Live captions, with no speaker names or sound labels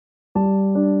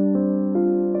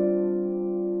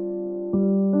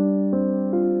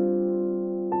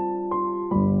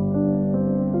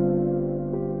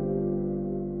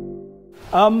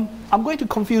I'm going to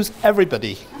confuse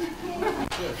everybody.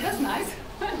 That's nice.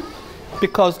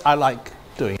 Because I like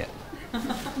doing it.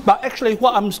 But actually,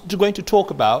 what I'm going to talk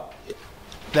about,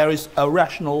 there is a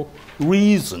rational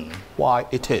reason why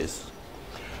it is.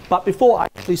 But before I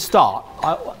actually start,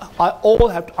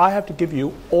 I have to give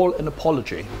you all an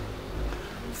apology.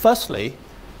 Firstly,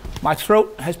 my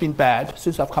throat has been bad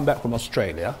since I've come back from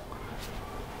Australia.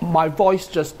 My voice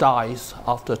just dies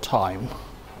after time.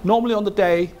 Normally on the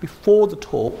day before the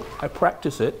talk, I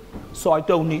practice it, so I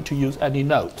don't need to use any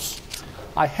notes.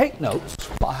 I hate notes,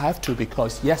 but I have to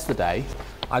because yesterday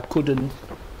I couldn't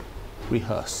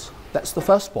rehearse. That's the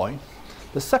first point.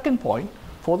 The second point,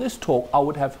 for this talk, I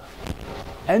would have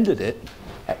ended it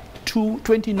at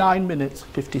 29 minutes,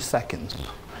 50 seconds.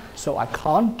 So I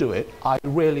can't do it. I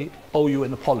really owe you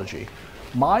an apology.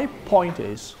 My point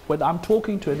is, when I'm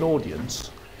talking to an audience,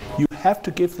 you have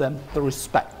to give them the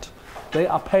respect. They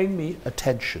are paying me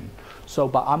attention. So,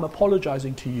 but I'm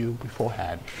apologizing to you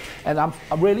beforehand. And I'm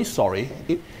really sorry.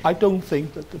 I don't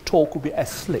think that the talk will be as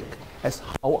slick as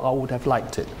how I would have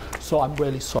liked it. So I'm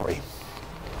really sorry.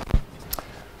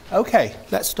 Okay,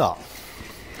 let's start.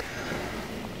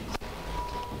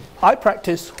 I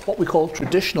practice what we call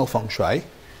traditional Feng Shui,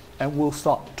 and we'll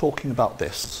start talking about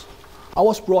this. I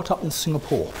was brought up in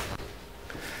Singapore.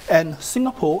 And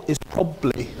Singapore is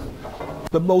probably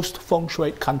the most Feng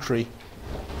Shui country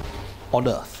on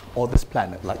Earth, or this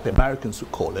planet, like the Americans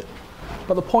would call it.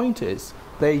 But the point is,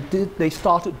 they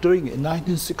started doing it in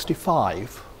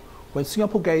 1965, when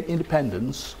Singapore gained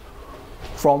independence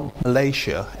from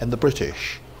Malaysia and the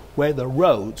British, where the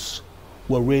roads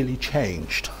were really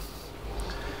changed.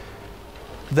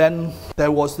 Then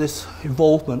there was this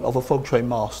involvement of a Feng Shui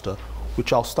master,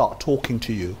 which I'll start talking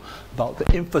to you about the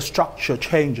infrastructure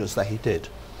changes that he did.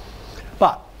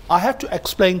 But I have to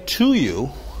explain to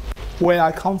you where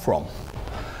I come from.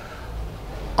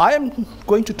 I am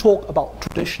going to talk about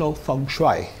traditional Feng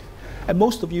Shui. And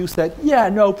most of you said, yeah,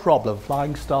 no problem,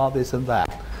 flying star, this and that.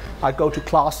 I go to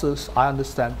classes, I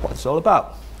understand what it's all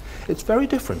about. It's very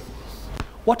different.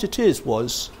 What it is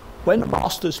was, when a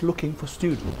master is looking for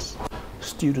students,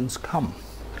 students come.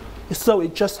 So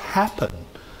it just happened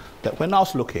that when I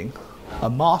was looking, a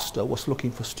master was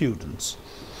looking for students.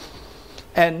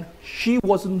 And she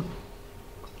doesn't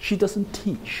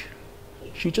teach.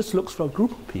 She just looks for a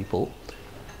group of people,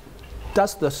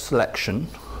 does the selection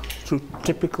through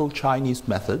typical Chinese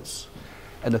methods,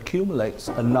 and accumulates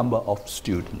a number of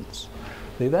students.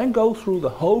 They then go through the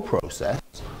whole process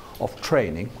of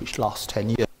training, which lasts 10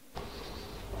 years.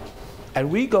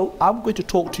 And I'm going to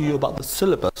talk to you about the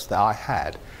syllabus that I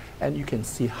had, and you can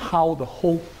see how the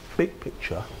whole big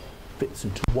picture fits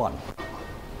into one.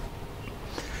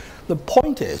 The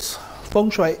point is, Feng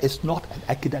Shui is not an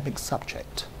academic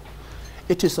subject.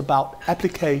 It is about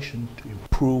application to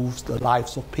improve the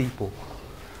lives of people.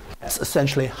 That's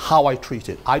essentially how I treat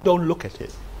it. I don't look at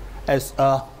it as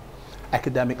an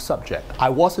academic subject. I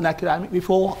was an academic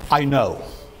before. I know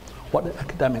what an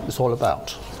academic is all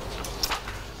about.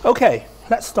 Okay,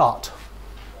 let's start.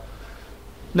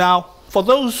 Now, for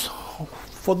those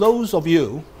of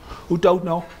you who don't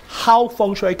know how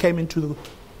Feng Shui came into the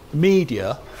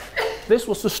media, this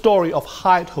was the story of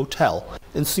Hyatt Hotel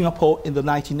in Singapore in the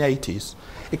 1980s.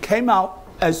 It came out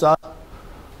as an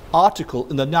article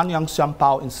in the Nanyang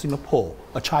Xianbao in Singapore,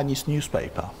 a Chinese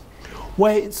newspaper,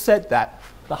 where it said that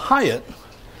the Hyatt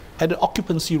had an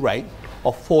occupancy rate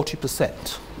of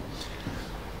 40%.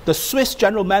 The Swiss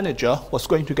general manager was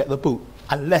going to get the boot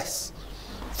unless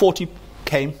 40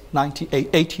 came 80,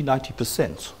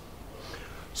 90%.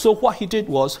 So what he did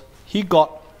was he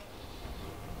got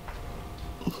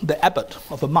the abbot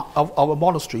of a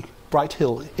monastery, Bright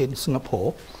Hill in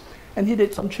Singapore, and he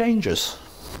did some changes.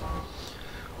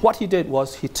 What he did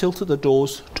was he tilted the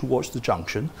doors towards the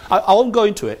junction. I won't go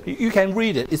into it. You can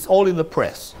read it. It's all in the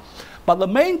press. But the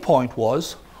main point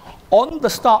was, on the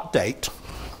start date,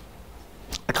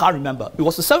 I can't remember. It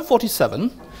was the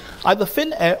 747, either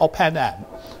Finnair or Pan Am.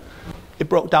 It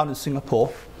broke down in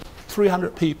Singapore.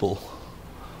 300 people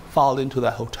filed into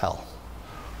that hotel.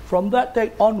 From that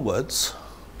date onwards,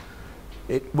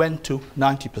 it went to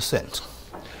 90%.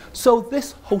 So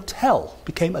this hotel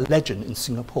became a legend in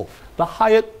Singapore. The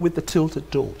Hyatt with the tilted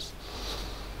doors.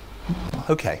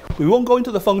 Okay, we won't go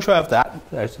into the feng shui of that.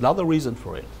 There's another reason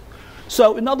for it.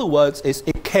 So in other words,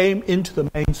 it came into the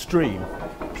mainstream.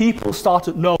 People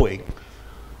started knowing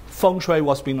feng shui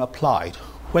was being applied.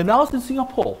 When I was in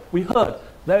Singapore, we heard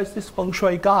there's this feng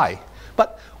shui guy.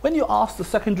 But when you ask the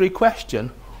secondary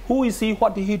question, who is he,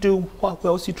 what did he do,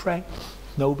 where was he trained?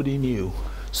 Nobody knew.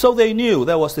 So they knew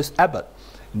there was this abbot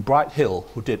in Bright Hill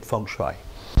who did feng shui.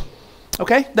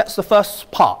 Okay, that's the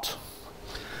first part.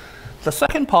 The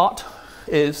second part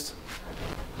is,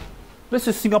 this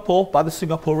is Singapore by the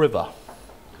Singapore River.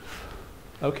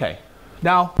 Okay,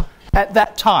 now at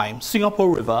that time,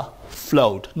 Singapore River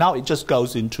flowed. Now it just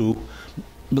goes into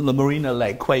the Marina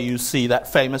Lake where you see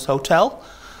that famous hotel.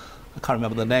 I can't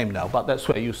remember the name now, but that's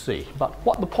where you see. But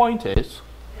what the point is,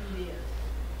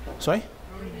 sorry?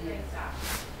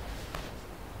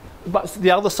 But it's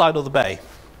the other side of the bay.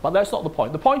 But that's not the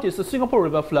point. The point is the Singapore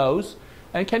River flows,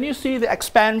 and can you see the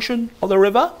expansion of the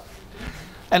river?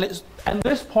 And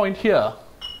this point here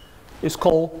is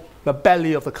called the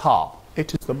belly of the car.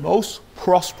 It is the most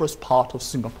prosperous part of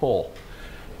Singapore.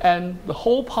 And the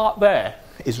whole part there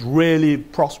is really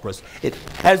prosperous. It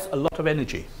has a lot of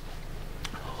energy.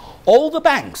 All the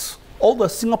banks, all the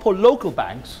Singapore local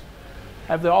banks,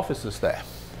 have their offices there.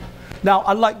 Now,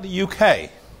 unlike the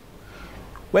UK,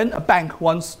 when a bank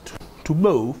wants to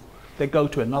move, they go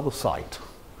to another site.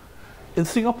 In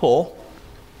Singapore,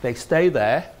 they stay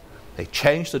there, they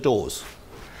change the doors,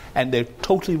 and they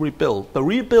totally rebuild. The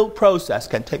rebuild process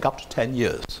can take up to 10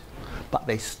 years, but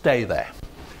they stay there.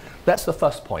 That's the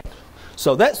first point.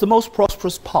 So that's the most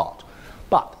prosperous part.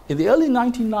 But in the early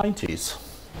 1990s,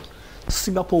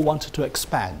 Singapore wanted to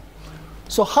expand.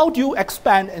 So how do you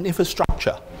expand an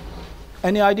infrastructure?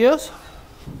 Any ideas?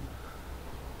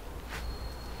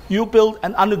 You build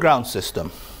an underground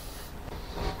system.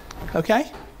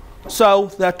 Okay? So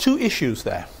there are two issues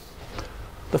there.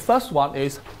 The first one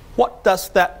is, what does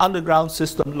that underground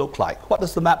system look like? What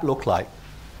does the map look like?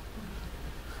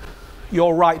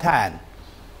 Your right hand.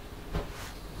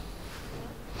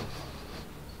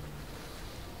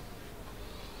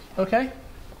 Okay?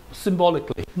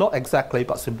 Symbolically. Not exactly,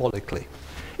 but symbolically.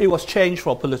 It was changed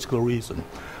for a political reason.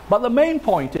 But the main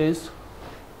point is,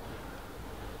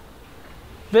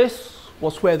 this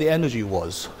was where the energy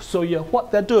was. So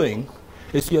what they're doing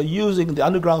is you're using the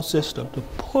underground system to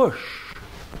push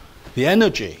the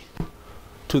energy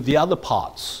to the other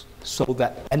parts so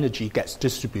that energy gets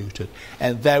distributed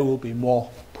and there will be more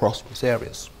prosperous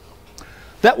areas.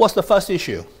 That was the first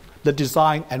issue, the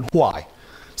design and why.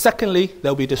 Secondly,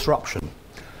 there will be disruption.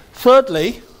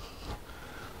 Thirdly,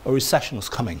 a recession is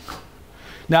coming.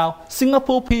 Now,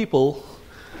 Singapore people,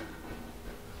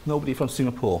 nobody from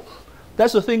Singapore,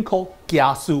 there's a thing called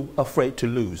kiasu, afraid to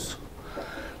lose.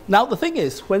 Now, the thing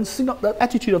is, when the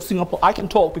attitude of Singapore, I can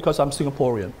talk because I'm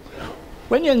Singaporean.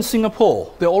 When you're in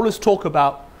Singapore, they always talk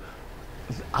about,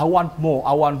 I want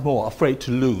more, afraid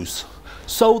to lose.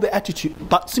 So the attitude,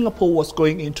 but Singapore was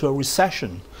going into a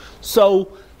recession.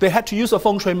 So they had to use a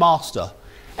Feng Shui master,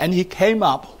 and he came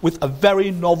up with a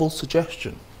very novel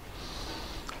suggestion.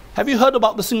 Have you heard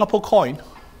about the Singapore coin?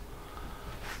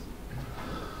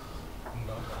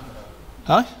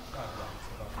 Huh?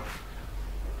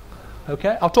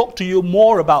 Okay, I'll talk to you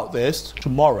more about this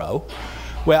tomorrow,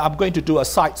 where I'm going to do a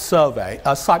site survey,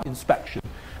 a site inspection,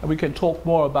 and we can talk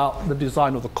more about the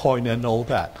design of the coin and all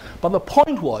that. But the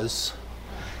point was,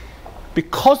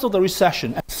 because of the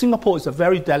recession, and Singapore is a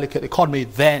very delicate economy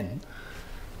then,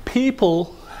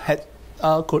 people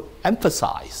could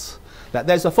emphasize that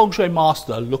there's a Feng Shui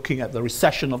master looking at the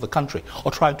recession of the country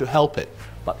or trying to help it.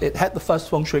 But it had the first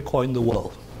Feng Shui coin in the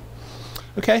world.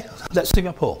 Okay, that's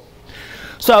Singapore.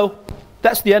 So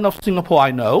that's the end of Singapore,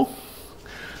 I know.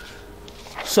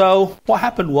 So what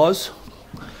happened was,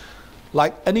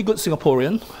 like any good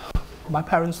Singaporean, my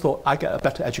parents thought I'd get a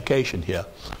better education here.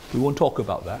 We won't talk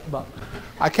about that. But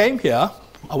I came here,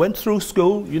 I went through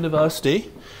school,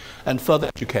 university, and further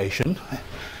education.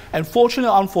 And fortunately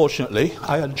or unfortunately,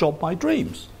 I had a job of my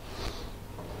dreams.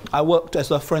 I worked as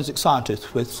a forensic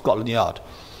scientist with Scotland Yard.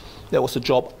 There was a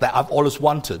job that I've always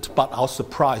wanted, but I was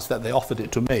surprised that they offered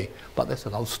it to me. But that's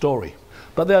another story.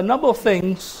 But there are a number of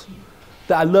things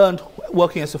that I learned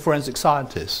working as a forensic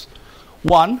scientist.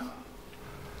 One,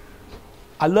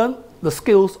 I learned the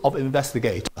skills of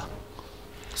investigator.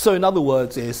 So in other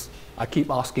words is, I keep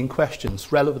asking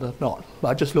questions, relevant or not, but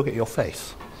I just look at your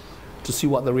face to see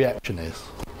what the reaction is.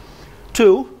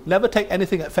 Two, never take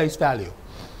anything at face value.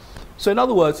 So in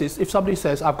other words is, if somebody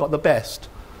says, I've got the best,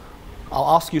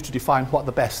 I'll ask you to define what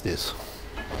the best is.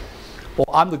 Or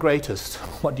I'm the greatest.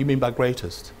 What do you mean by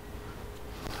greatest?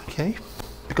 Okay?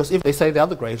 Because if they say they're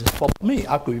the greatest, for me,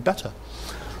 I could be better.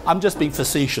 I'm just being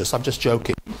facetious, I'm just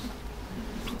joking.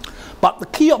 But the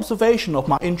key observation of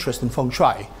my interest in Feng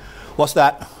Shui was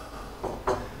that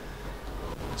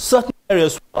certain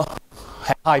areas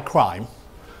had high crime,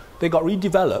 they got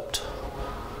redeveloped,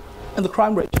 and the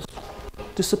crime rate just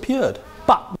disappeared.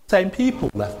 But the same people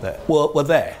left there, were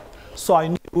there. So I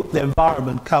knew the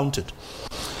environment counted.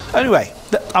 Anyway,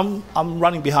 I'm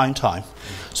running behind time.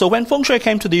 So when Feng Shui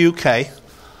came to the UK,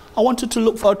 I wanted to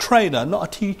look for a trainer, not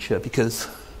a teacher, because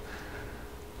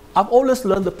I've always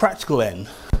learned the practical end,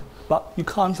 but you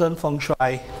can't learn Feng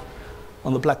Shui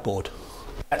on the blackboard.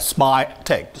 That's my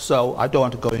take, so I don't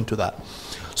want to go into that.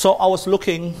 So I was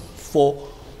looking for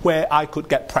where I could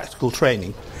get practical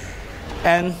training.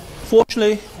 And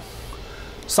fortunately,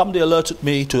 somebody alerted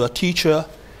me to a teacher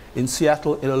in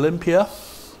Seattle, in Olympia,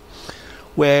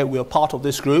 where we were part of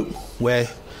this group, where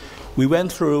we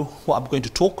went through what I'm going to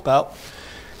talk about,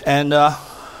 and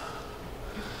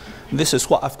this is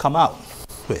what I've come out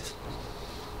with.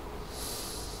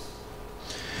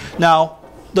 Now,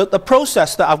 the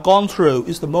process that I've gone through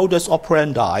is the modus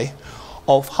operandi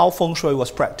of how Feng Shui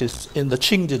was practiced in the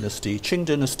Qing Dynasty. Qing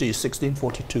Dynasty is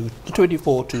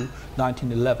 1624 to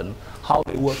 1911, how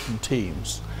they worked in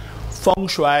teams. Feng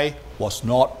Shui was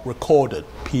not recorded.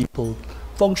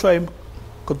 Feng Shui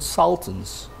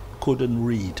consultants couldn't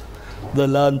read. They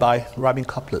learned by rhyming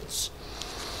couplets.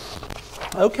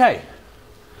 Okay,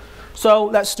 so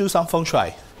let's do some Feng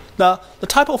Shui. The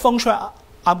type of Feng Shui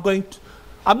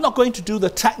I'm not going to do the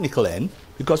technical end,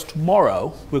 because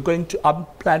tomorrow I'm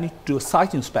planning to do a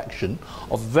site inspection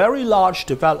of very large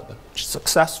development, which is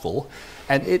successful,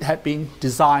 and it had been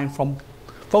designed from,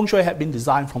 Feng Shui had been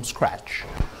designed from scratch.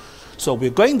 So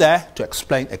we're going there to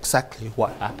explain exactly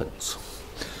what happens.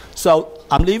 So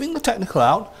I'm leaving the technical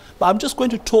out, but I'm just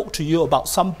going to talk to you about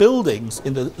some buildings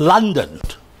in London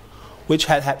which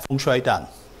had Feng Shui done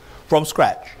from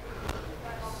scratch.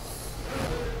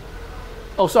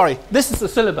 Oh, sorry, this is the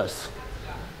syllabus.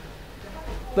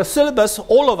 The syllabus,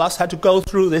 all of us had to go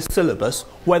through this syllabus,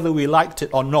 whether we liked it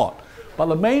or not. But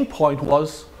the main point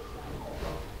was,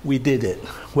 we did it,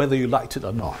 whether you liked it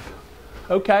or not.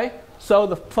 Okay, so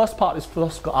the first part is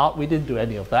philosophical art. We didn't do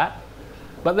any of that.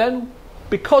 But then,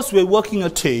 because we're working a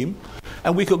team,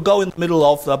 and we could go in the middle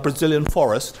of the Brazilian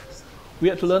forest, we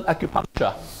had to learn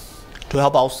acupuncture to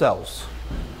help ourselves.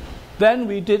 Then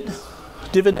we did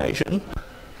divination,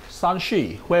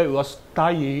 Sanxi, where it was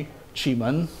Tai Yi, Qi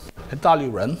and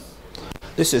Daliu Ren.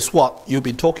 This is what you've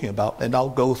been talking about, and I'll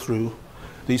go through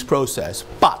these processes.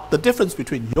 But the difference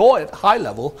between your at high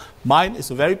level, mine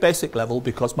is a very basic level,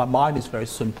 because my mind is very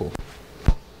simple.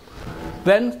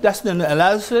 Then destiny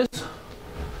analysis,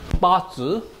 Ba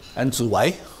Zi and Zi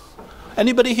Wei.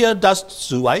 Anybody here does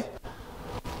Zi Wei?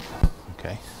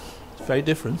 Okay, it's very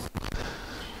different.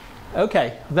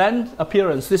 Okay, then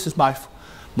appearance. This is my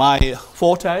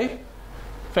forte,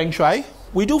 Feng Shui.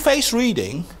 We do face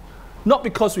reading, not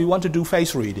because we want to do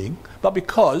face reading, but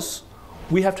because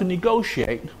we have to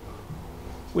negotiate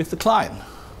with the client.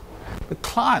 The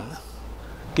client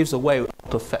gives away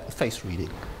the face reading.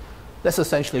 That's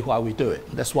essentially why we do it.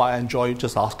 That's why I enjoy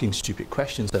just asking stupid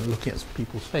questions and looking at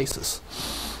people's faces.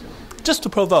 Just to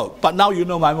provoke, but now you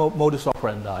know my modus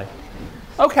operandi.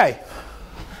 Okay,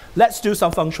 let's do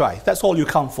some Feng Shui. That's all you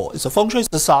come for. It's a Feng Shui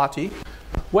society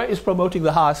where it's promoting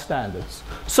the highest standards.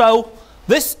 So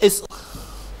this is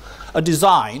a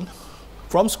design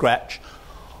from scratch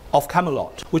of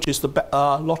Camelot, which is the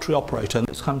lottery operator in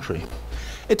this country.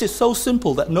 It is so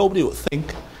simple that nobody would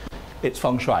think it's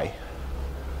Feng Shui.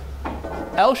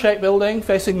 L-shaped building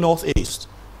facing northeast.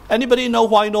 Anybody know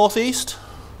why northeast?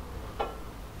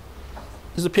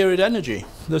 It's a period energy.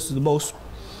 This is the most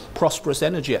prosperous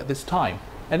energy at this time.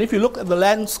 And if you look at the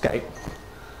landscape,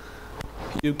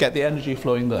 you get the energy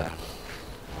flowing there.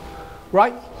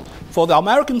 Right? For the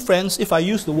American friends, if I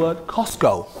use the word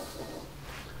Costco,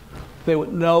 they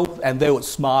would know and they would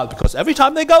smile, because every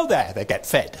time they go there, they get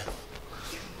fed.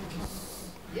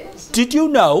 Yes. Did you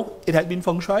know it had been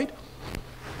Feng Shui'd?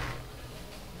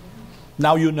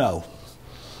 Now you know.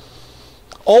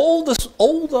 All the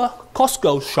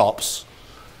Costco shops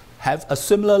have a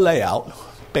similar layout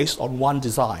based on one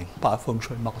design by a Feng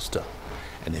Shui master.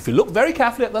 And if you look very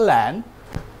carefully at the land,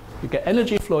 you get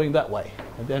energy flowing that way,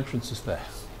 and the entrance is there.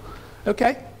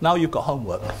 Okay, now you've got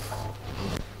homework.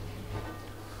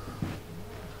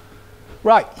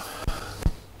 Right.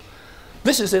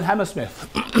 This is in Hammersmith.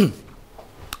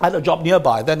 I had a job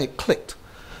nearby, then it clicked.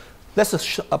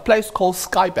 There's a place called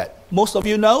Skybet. Most of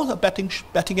you know the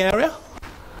betting area?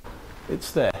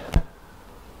 It's there.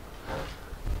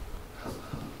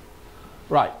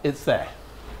 Right, it's there.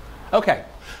 Okay,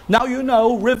 now you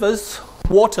know rivers,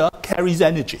 water carries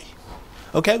energy.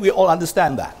 Okay, we all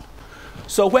understand that.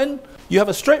 So when you have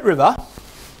a straight river,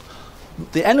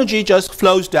 the energy just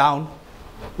flows down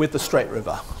with the straight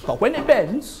river. But when it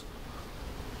bends,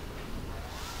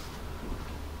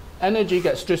 energy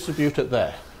gets distributed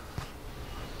there.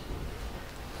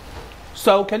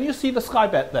 So can you see the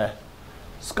Skybet there?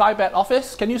 Skybet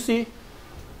office, can you see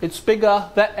it's bigger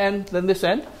that end than this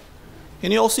end?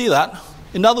 Can you all see that?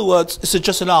 In other words, it's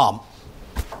just an arm.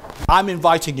 I'm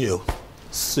inviting you.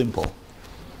 Simple.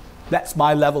 That's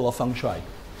my level of feng shui.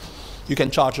 You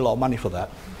can charge a lot of money for that.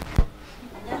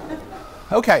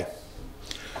 Okay.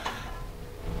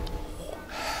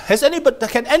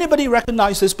 Can anybody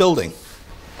recognize this building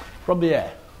from the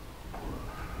air?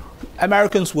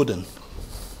 Americans wouldn't.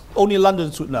 Only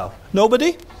Londoners would know.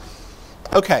 Nobody?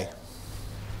 Okay.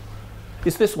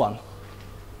 It's this one.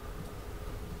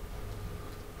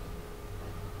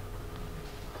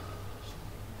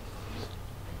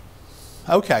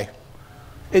 Okay.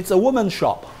 It's a woman's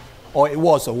shop, or it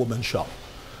was a woman's shop.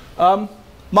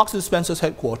 Marks and Spencer's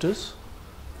headquarters.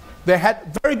 They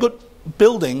had very good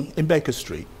building in Baker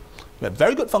Street. They had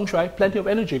very good feng shui, plenty of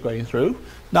energy going through.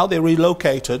 Now they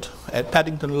relocated at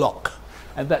Paddington Lock,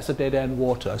 and that's a dead-end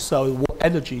water. So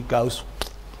energy goes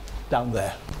down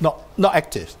there, not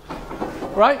active.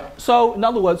 Right? So in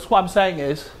other words, what I'm saying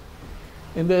is,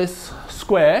 in this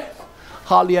square,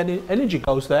 hardly any energy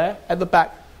goes there. At the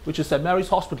back, which is St. Mary's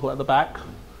Hospital at the back,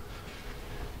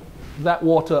 that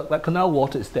water, that canal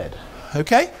water is dead.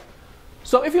 Okay?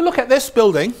 So if you look at this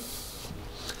building,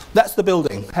 that's the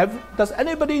building. Does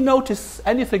anybody notice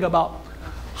anything about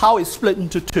how it's split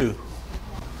into two?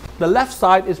 The left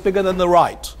side is bigger than the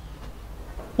right.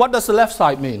 What does the left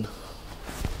side mean?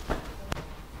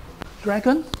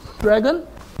 Dragon? Dragon?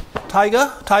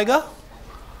 Tiger? Tiger?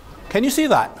 Can you see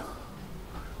that?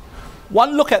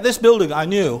 One look at this building, I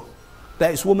knew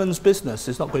that it's women's business.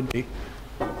 It's not going to be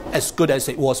as good as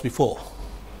it was before.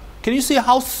 Can you see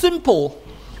how simple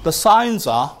the signs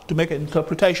are to make an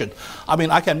interpretation? I mean,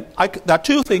 there are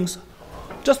two things,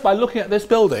 just by looking at this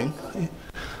building,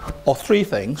 or three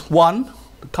things. One,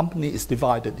 the company is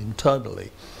divided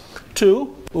internally.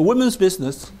 Two, the women's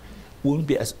business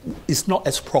is not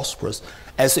as prosperous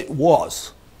as it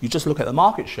was. You just look at the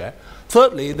market share.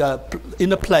 Thirdly, they're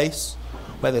in a place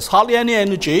where there's hardly any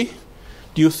energy.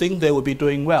 Do you think they will be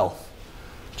doing well?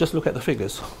 Just look at the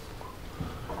figures.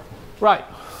 Right,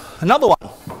 another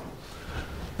one.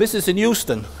 This is in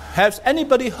Houston. Has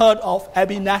anybody heard of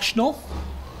Abbey National?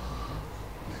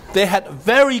 They had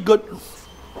very good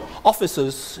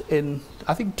offices in,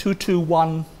 I think,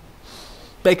 221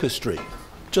 Baker Street,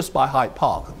 just by Hyde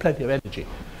Park, plenty of energy.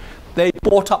 They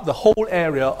bought up the whole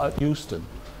area at Houston.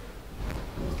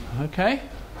 Okay?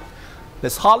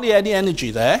 There's hardly any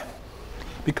energy there,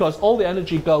 because all the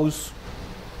energy goes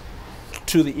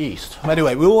to the east.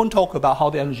 Anyway, we won't talk about how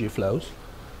the energy flows.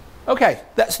 Okay,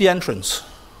 that's the entrance.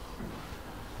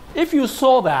 If you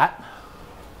saw that,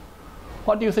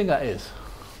 what do you think that is?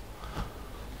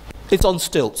 It's on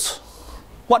stilts.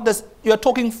 You're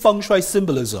talking feng shui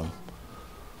symbolism.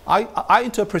 I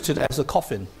interpret it as a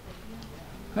coffin.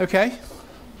 Okay?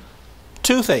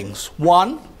 Two things.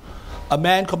 One, a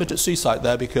man committed suicide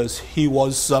there because he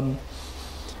was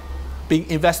being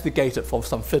investigated for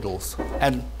some fiddles,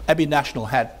 and Abbey National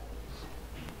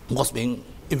was being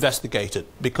investigated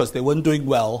because they weren't doing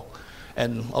well,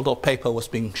 and a lot of paper was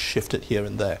being shifted here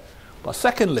and there. But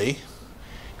secondly,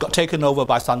 got taken over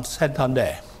by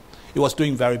Santander. It was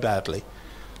doing very badly.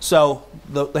 So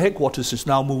the headquarters is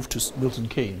now moved to Milton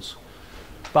Keynes.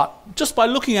 But just by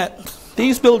looking at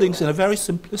these buildings in a very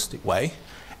simplistic way,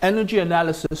 energy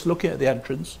analysis, looking at the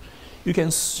entrance, you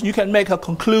can make a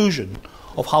conclusion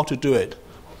of how to do it.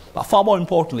 But far more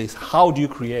importantly is how do you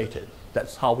create it?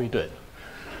 That's how we do it.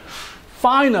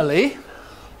 Finally,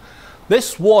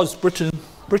 this was the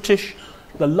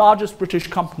largest British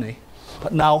company,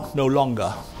 but now no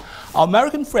longer. Our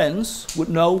American friends would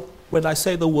know when I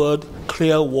say the word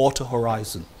clear water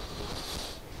horizon.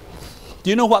 Do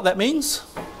you know what that means?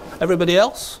 Everybody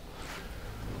else?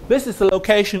 This is the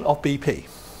location of BP.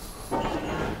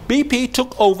 BP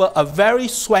took over a very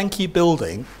swanky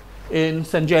building in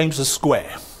St. James's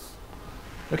Square.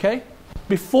 Okay?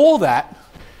 Before that,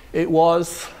 it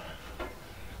was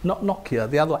not Nokia,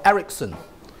 the other, Ericsson.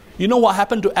 You know what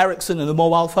happened to Ericsson in the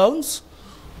mobile phones?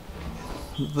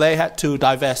 They had to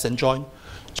divest and join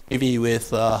JV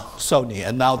with Sony,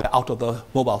 and now they're out of the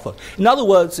mobile phone. In other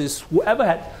words, is whoever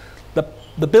had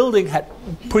the building had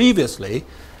previously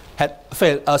had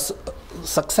failed, a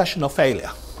succession of failure.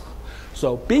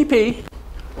 So BP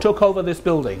took over this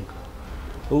building.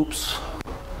 Oops.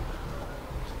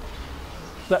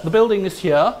 The building is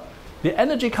here. The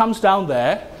energy comes down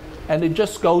there, and it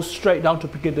just goes straight down to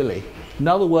Piccadilly. In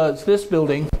other words, this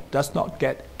building does not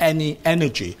get any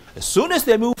energy. As soon as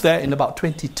they moved there in about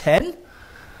 2010,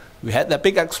 we had that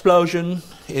big explosion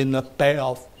in the Bay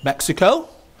of Mexico.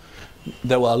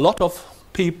 There were a lot of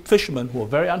fishermen who were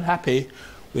very unhappy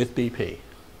with BP.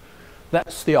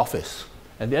 That's the office.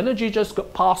 And the energy just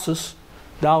passes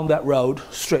down that road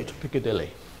straight to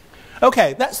Piccadilly.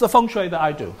 Okay, that's the feng shui that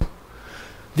I do.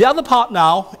 The other part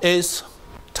now is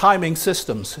timing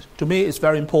systems. To me, it's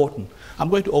very important. I'm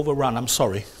going to overrun, I'm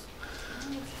sorry.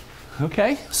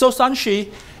 Okay, so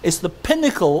Sanshi is the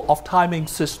pinnacle of timing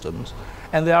systems,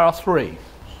 and there are three.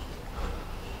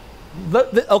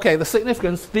 The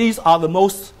significance, these are the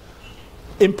most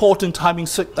important timing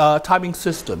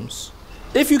systems.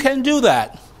 If you can do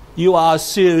that, you are a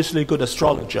seriously good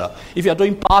astrologer. If you're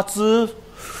doing Bazi,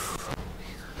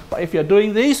 but if you're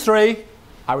doing these three,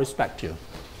 I respect you.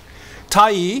 Tai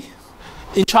Yi,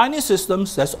 in Chinese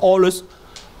systems, there's always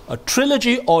a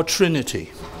trilogy or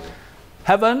trinity.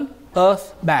 Heaven,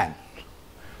 earth, man.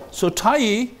 So Tai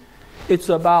Yi, it's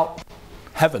about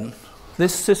heaven.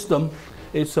 This system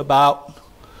is about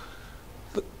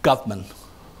the government.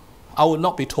 I will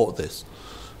not be taught this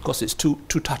because it's too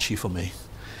touchy for me.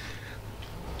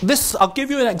 I'll give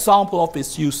you an example of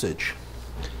its usage.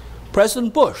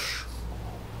 President Bush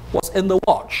was in the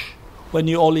watch when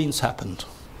New Orleans happened.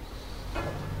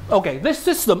 Okay, this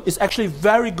system is actually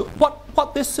very good.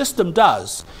 What this system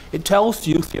does, it tells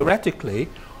you theoretically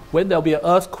when there'll be an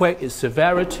earthquake, its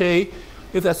severity,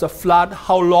 if there's a flood,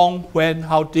 how long, when,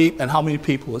 how deep, and how many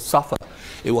people will suffer.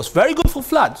 It was very good for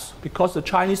floods because the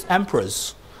Chinese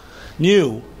emperors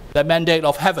knew the mandate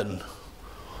of heaven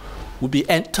would be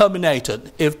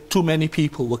terminated if too many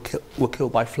people were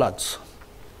killed by floods.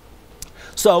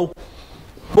 So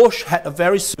Bush had a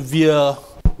very severe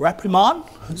reprimand,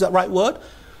 is that the right word?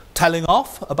 Telling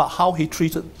off about how he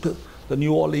treated the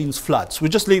New Orleans floods. We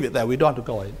just leave it there, we don't have to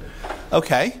go in.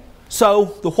 Okay,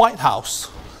 so the White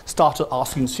House started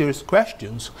asking serious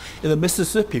questions in the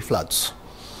Mississippi floods.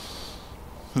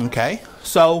 Okay,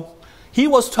 so he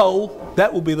was told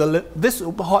that would be this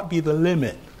would be the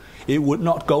limit. It would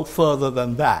not go further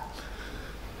than that.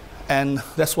 And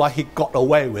that's why he got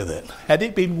away with it. Had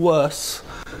it been worse,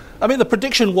 I mean, the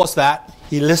prediction was that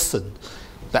he listened,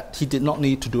 that he did not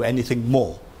need to do anything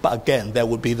more. But again, there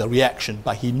would be the reaction,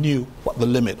 but he knew what the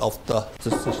limit of the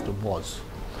system was.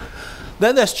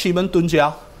 Then there's Qi Men Dun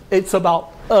Jia. It's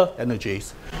about earth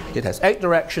energies. It has 8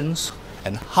 directions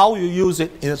and how you use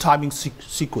it in a timing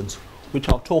sequence, which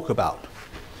I'll talk about.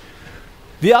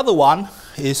 The other one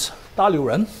is Da Liu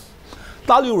Ren.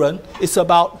 Da Liu Ren is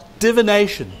about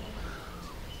divination.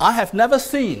 I have never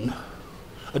seen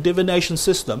a divination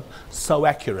system so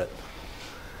accurate.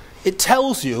 It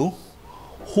tells you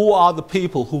who are the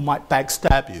people who might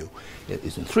backstab you. It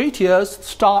is in 3 tiers,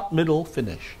 start, middle,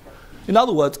 finish. In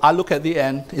other words, I look at the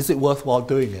end, is it worthwhile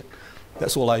doing it?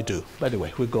 That's all I do. But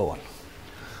anyway, we'll go on.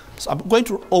 So I'm going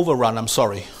to overrun, I'm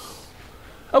sorry.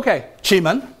 Okay, Qi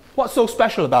Men, what's so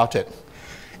special about it?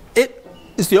 It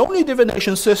is the only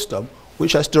divination system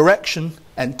which has direction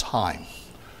and time.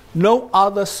 No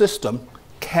other system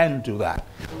can do that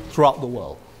throughout the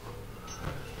world.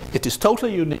 It is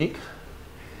totally unique.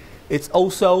 It's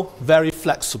also very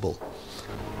flexible.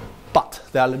 But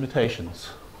there are limitations.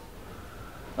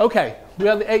 Okay, we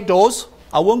have the 8 doors.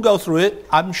 I won't go through it.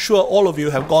 I'm sure all of you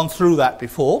have gone through that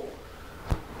before.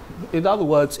 In other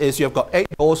words, you've got 8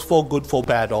 doors, 4 good, 4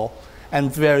 bad,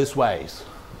 and various ways.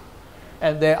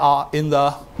 And they are in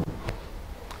the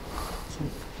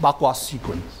Bagua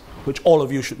sequence, which all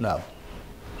of you should know.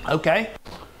 Okay?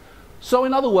 So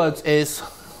in other words,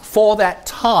 for that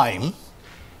time,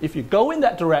 if you go in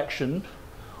that direction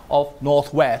of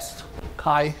northwest,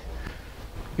 Kai,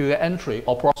 you get entry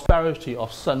or prosperity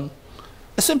of sun.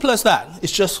 As simple as that.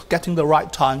 It's just getting the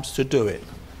right times to do it.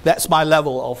 That's my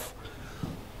level of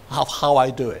how I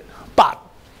do it. But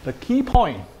the key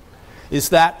point is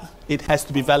that it has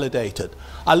to be validated.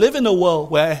 I live in a world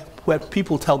where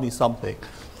people tell me something.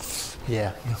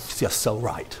 Yeah, you're so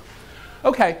right.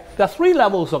 Okay, there are 3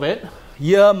 levels of it: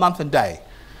 year, month, and day.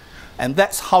 And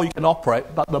that's how you can operate,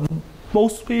 but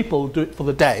most people do it for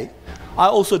the day. I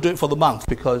also do it for the month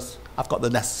because I've got the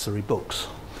necessary books.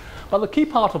 But the key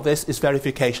part of this is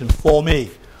verification for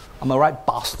me. I'm a right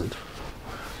bastard.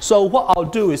 So what I'll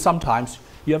do is sometimes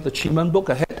you have the Qi Men book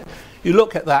ahead. You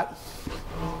look at that.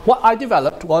 What I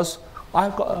developed was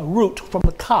I've got a route from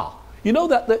the car. You know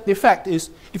that the effect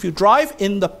is if you drive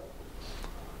in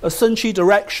a Sun Qi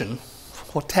direction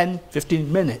for 10,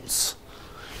 15 minutes,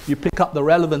 you pick up the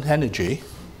relevant energy,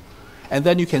 and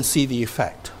then you can see the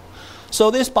effect.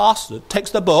 So this bastard takes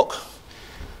the book,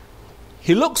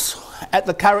 he looks at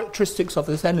the characteristics of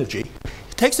this energy,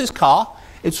 he takes his car,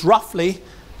 it's roughly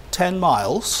 10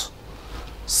 miles,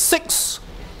 6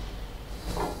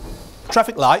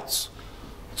 traffic lights,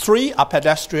 3 are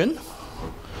pedestrian,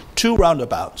 2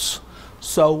 roundabouts.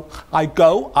 So I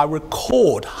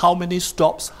record how many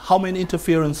stops, how many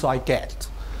interference I get.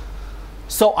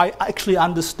 So I actually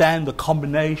understand the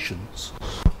combinations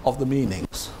of the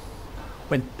meanings.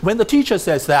 When the teacher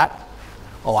says that,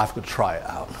 oh, I've got to try it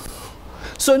out.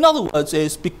 So in other words,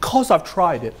 is because I've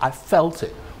tried it, I felt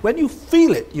it. When you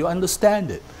feel it, you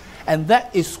understand it. And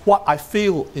that is what I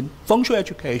feel in Feng Shui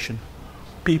education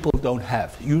people don't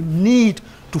have. You need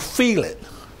to feel it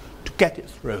to get it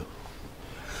through.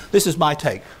 This is my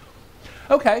take.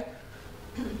 Okay,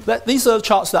 these are the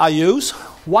charts that I use.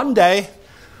 One day,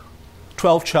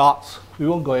 12 charts. We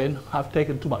won't go in. I've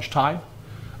taken too much time.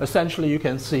 Essentially, you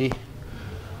can see...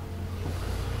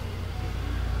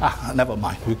 never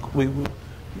mind.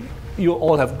 You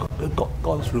all have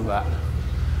gone through that.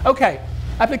 Okay,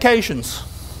 applications.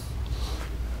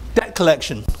 Debt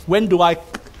collection. When do I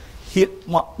hit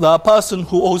the person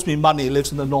who owes me money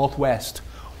lives in the Northwest?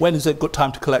 When is it a good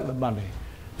time to collect the money?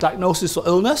 Diagnosis or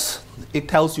illness. It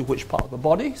tells you which part of the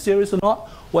body, serious or not.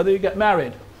 Whether you get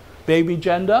married. Baby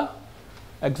gender.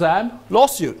 Exam.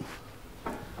 Lawsuit.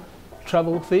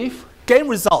 Travel thief. Game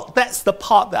result. That's the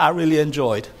part that I really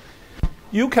enjoyed.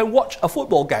 You can watch a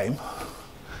football game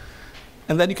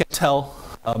and then you can tell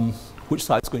which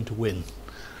side is going to win.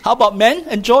 How about men?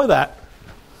 Enjoy that.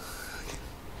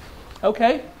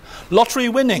 Okay. Lottery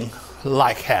winning.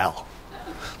 Like hell.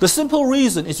 The simple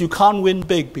reason is you can't win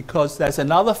big because there's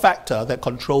another factor that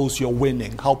controls your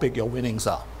winning, how big your winnings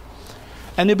are.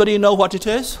 Anybody know what it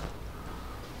is?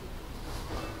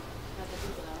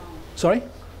 Sorry?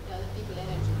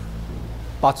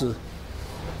 Bazi.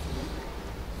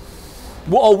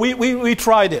 Well, we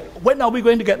tried it. When are we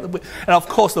going to get the... And of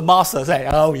course the master say,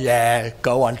 oh yeah,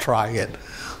 go on, try it.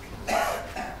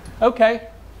 Okay,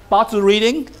 Bazi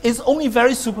reading is only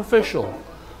very superficial.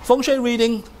 Feng Shui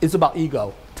reading is about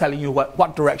ego, telling you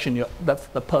what direction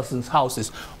the person's house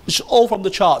is. It's all from the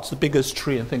charts, the biggest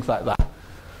tree and things like that.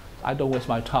 I don't waste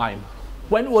my time.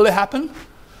 When will it happen?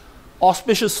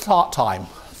 Auspicious start time.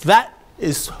 That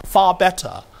is far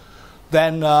better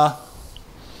than...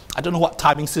 I don't know what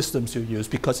timing systems you use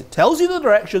because it tells you the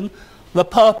direction, the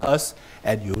purpose,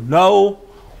 and you know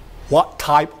what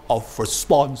type of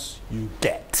response you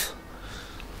get.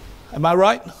 Am I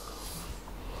right?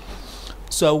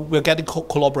 So we're getting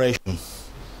collaboration.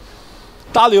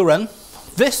 Daliren,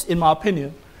 this, in my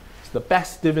opinion, is the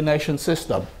best divination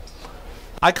system.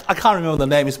 I can't remember the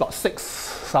name. It's about 6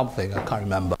 something. I can't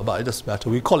remember, but it doesn't matter.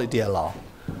 We call it DLR.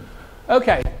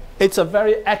 Okay. It's a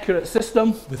very accurate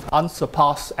system with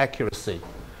unsurpassed accuracy.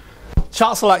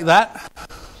 Charts like that.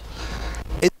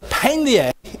 It's a pain in the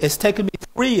ass. It's taken me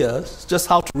 3 years just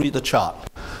how to read the chart.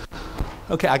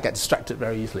 Okay, I get distracted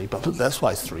very easily, but that's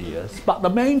why it's 3 years. But the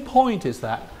main point is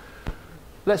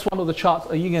that's one of the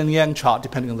charts, a yin and yang chart,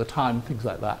 depending on the time, things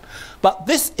like that. But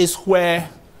this is where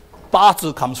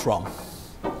Bazi comes from.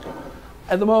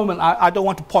 At the moment, I don't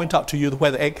want to point out to you where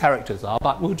the 8 characters are,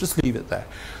 but we'll just leave it there.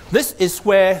 This is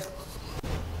where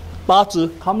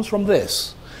Bazi comes from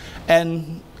this.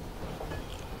 And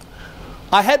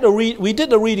we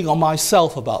did a reading on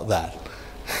myself about that.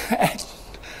 And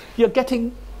you're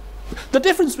getting... The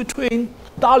difference between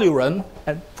Daliren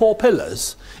and 4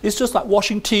 pillars is just like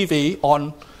watching TV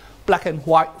on black and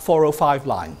white 405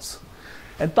 lines.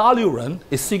 And Daliren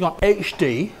is seen on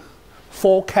HD,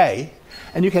 4K,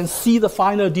 and you can see the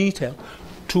finer detail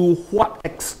to what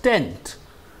extent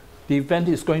the event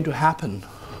is going to happen.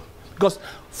 Because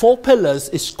 4 pillars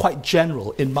is quite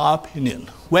general, in my opinion.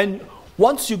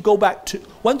 Once you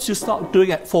start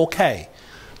doing it 4K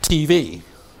TV,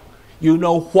 you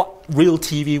know what real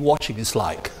TV watching is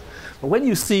like. But when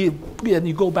you see and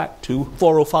you go back to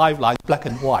 405 lines, black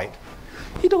and white,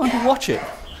 you don't want to watch it.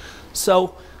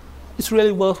 So it's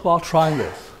really worthwhile trying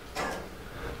this.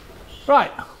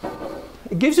 Right.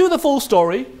 It gives you the full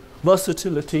story,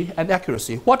 versatility, and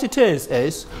accuracy. What it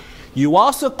is you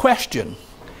ask a question.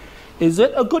 Is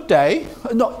it a good day?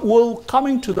 No,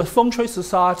 coming to the Feng Shui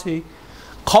Society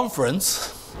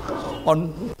conference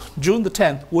on June the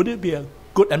 10th, would it be a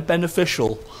good and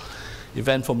beneficial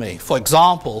event for me? For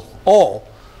example, or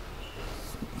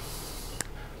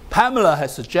Pamela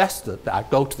has suggested that I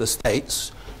go to the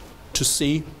States to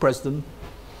see President,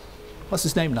 what's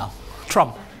his name now?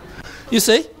 Trump. You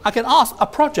see, I can ask a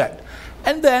project,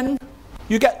 and then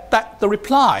you get back the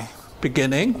reply.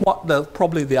 Beginning,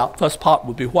 probably the first part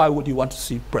would be, why would you want to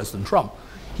see President Trump?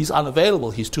 He's unavailable,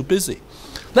 he's too busy.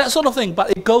 That sort of thing, but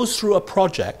it goes through a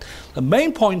project. The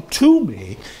main point to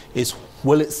me is,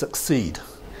 will it succeed?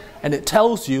 And it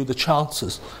tells you the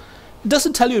chances. It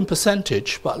doesn't tell you in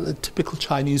percentage, but the typical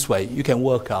Chinese way, you can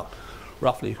work out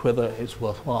roughly whether it's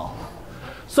worthwhile.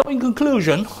 So in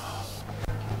conclusion,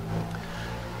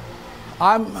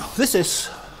 I'm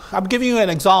giving you an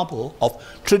example of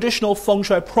traditional Feng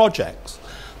Shui projects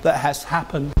that has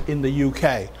happened in the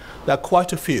UK. There are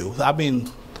quite a few. I mean,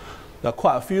 there are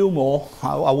quite a few more.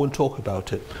 I won't talk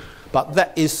about it. But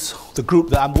that is the group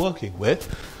that I'm working with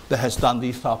that has done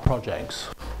these type of projects.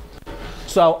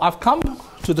 So I've come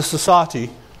to the society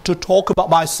to talk about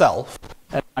myself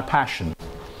and my passion.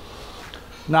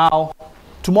 Now,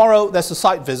 tomorrow there's a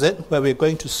site visit where we're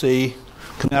going to see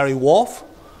Canary Wharf,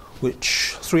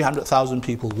 which 300,000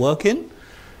 people work in,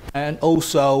 and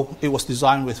also it was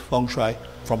designed with Feng Shui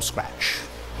from scratch.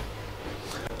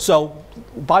 So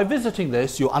by visiting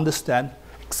this, you understand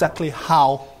exactly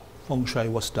how Feng Shui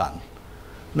was done.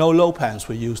 No low pans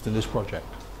were used in this project.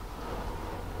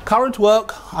 Current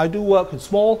work, I do work in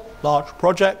small, large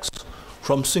projects,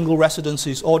 from single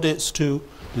residencies audits to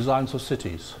designs of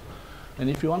cities. And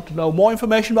if you want to know more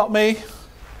information about me,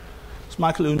 it's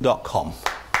michaeloon.com.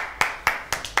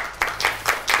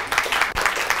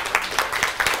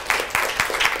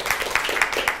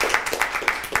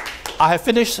 I have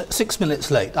finished 6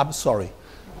 minutes late. I'm sorry.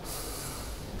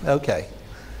 Okay.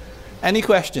 Any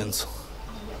questions?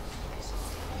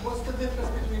 What's the difference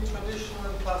between traditional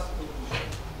and classical feng shui?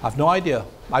 I have no idea.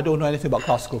 I don't know anything about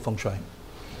classical feng shui.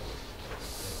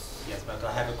 Yes, but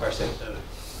I have a question.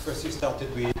 First, you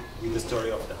started with the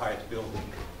story of the Hyatt building,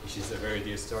 which is a very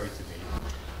dear story to me.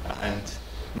 And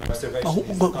my observation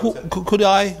is the concept. Could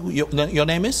I? Your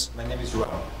name is? My name is João.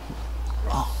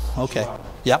 Oh, okay. João.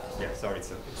 Yep. Yeah, sorry,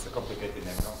 it's a complicated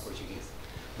name, not Portuguese.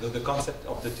 The concept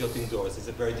of the tilting doors is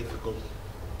a very difficult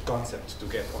concept to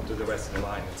get onto the Western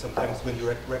line. And sometimes when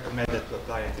you recommend it to a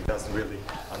client, he doesn't really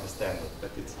understand it.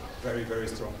 But it's very, very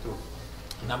strong too.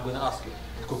 And I'm going to ask you,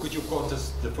 could you quote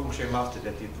us the Feng Shui master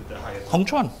that did the Hyatt? Hong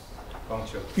Chuan. Feng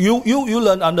Shui. You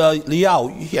learn under Liao.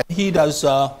 He does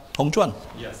Hong Chuan.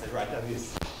 Yes, right. And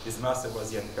his master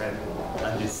was Yan Pen,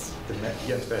 and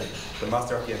Yan Pen, the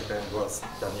master of Yan Pen was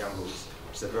Dan Yang, which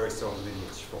is a very strong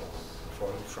lineage for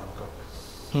Franco.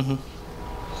 Mm-hmm.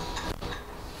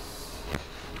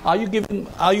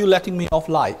 Are you letting me off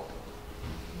light?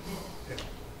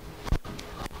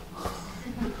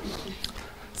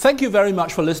 Thank you very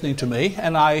much for listening to me,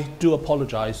 and I do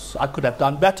apologize. I could have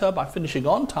done better by finishing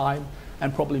on time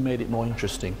and probably made it more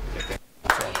interesting. So,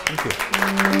 thank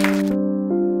you.